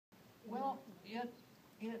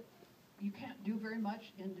you can't do very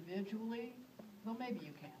much individually. Well, maybe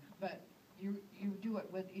you can, but you do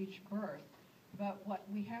it with each birth. But what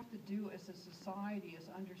we have to do as a society is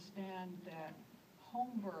understand that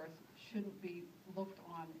home birth shouldn't be looked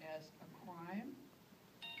on as a crime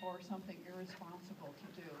or something irresponsible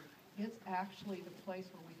to do. It's actually the place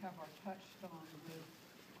where we have our touchstone with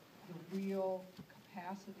the real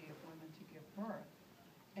capacity of women to give birth.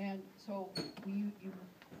 And so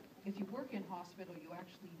if you work in hospital, you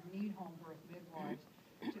actually need home birth midwives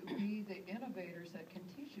to be the innovators that can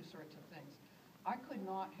teach you sorts of things. I could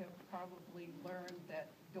not have probably learned that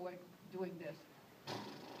doing this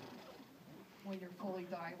when you're fully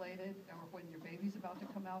dilated or when your baby's about to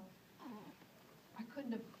come out. I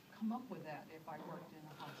couldn't have come up with that if I worked in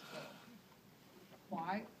a hospital.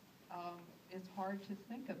 Why? It's hard to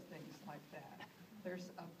think of things like that. There's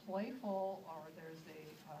a playful, or there's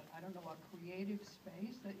I don't know, a creative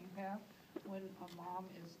space that you have when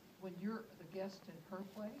when you're the guest in her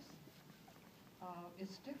place.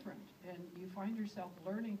 It's different, and you find yourself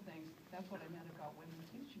learning things. That's what I meant about women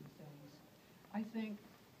teach you things. I think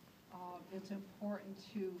it's important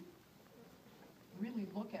to really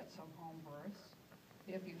look at some home births.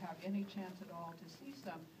 If you have any chance at all to see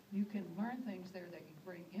some, you can learn things there that you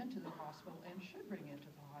bring into the hospital and should bring into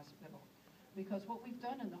the hospital. Because what we've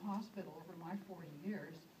done in the hospital over my 40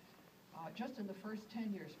 years, just in the first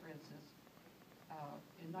 10 years, for instance,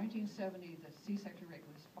 in 1970, the C-section rate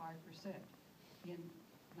was 5%. In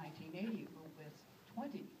 1980, it was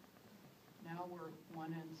 20. Now we're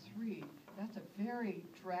 1 in 3. That's a very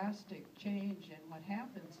drastic change in what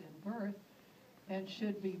happens in birth, and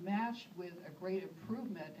should be matched with a great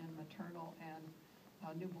improvement in maternal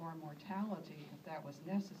and newborn mortality if that was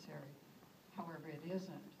necessary. However, it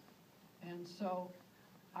isn't. And so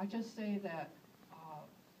I just say that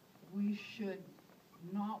we should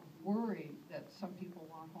not worry that some people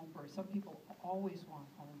want home birth. Some people always want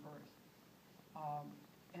home birth.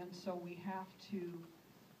 And so we have to,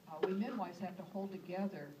 we midwives have to hold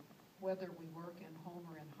together, whether we work in home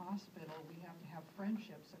or in hospital. We have to have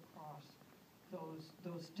friendships across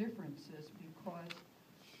those differences, because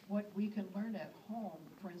what we can learn at home,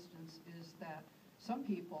 for instance, is that some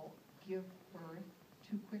people give birth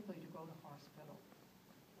too quickly to go to hospital.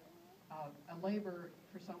 A labor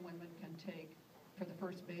for some women can take, for the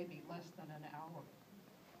first baby, less than an hour.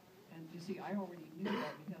 And you see, I already knew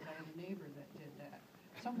that because I had a neighbor that did that.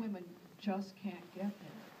 Some women just can't get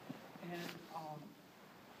there. And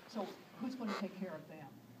so who's going to take care of them?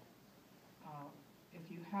 If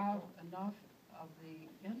you have enough of the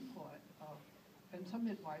input of, and some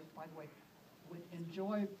midwives, by the way, would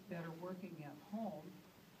enjoy better working at home,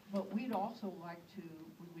 but we'd also like to,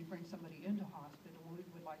 when we bring somebody into hospital, we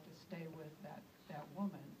would like to stay with that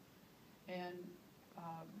woman. And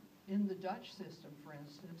in the Dutch system, for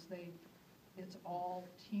instance, it's all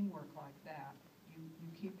teamwork like that. You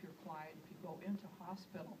keep your client if you go into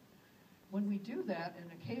hospital. When we do that, and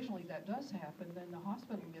occasionally that does happen, then the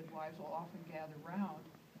hospital midwives will often gather around,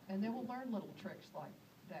 and they will learn little tricks like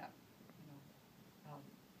that,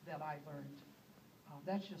 that I learned.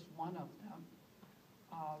 That's just one of them.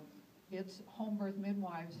 It's home birth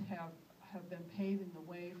midwives have been paving the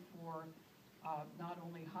way for not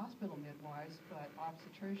only hospital midwives, but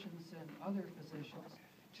obstetricians and other physicians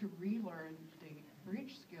to relearn the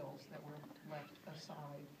breech skills that were left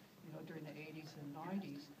aside, during the 80s and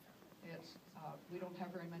 90s. We don't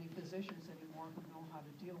have very many physicians anymore who know how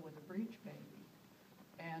to deal with a breech baby.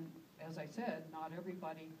 And as I said, not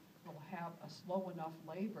everybody will have a slow enough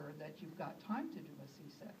labor that you've got time to do a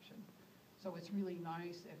C-section. So it's really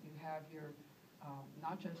nice if you have your,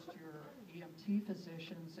 not just your EMT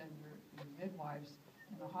physicians and your midwives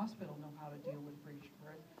in the hospital know how to deal with breech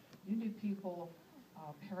birth. You need people,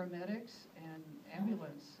 paramedics and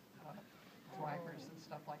ambulance drivers and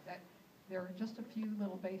stuff like that. There are just a few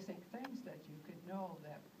little basic things that you could know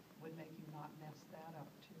that would make you not mess that up.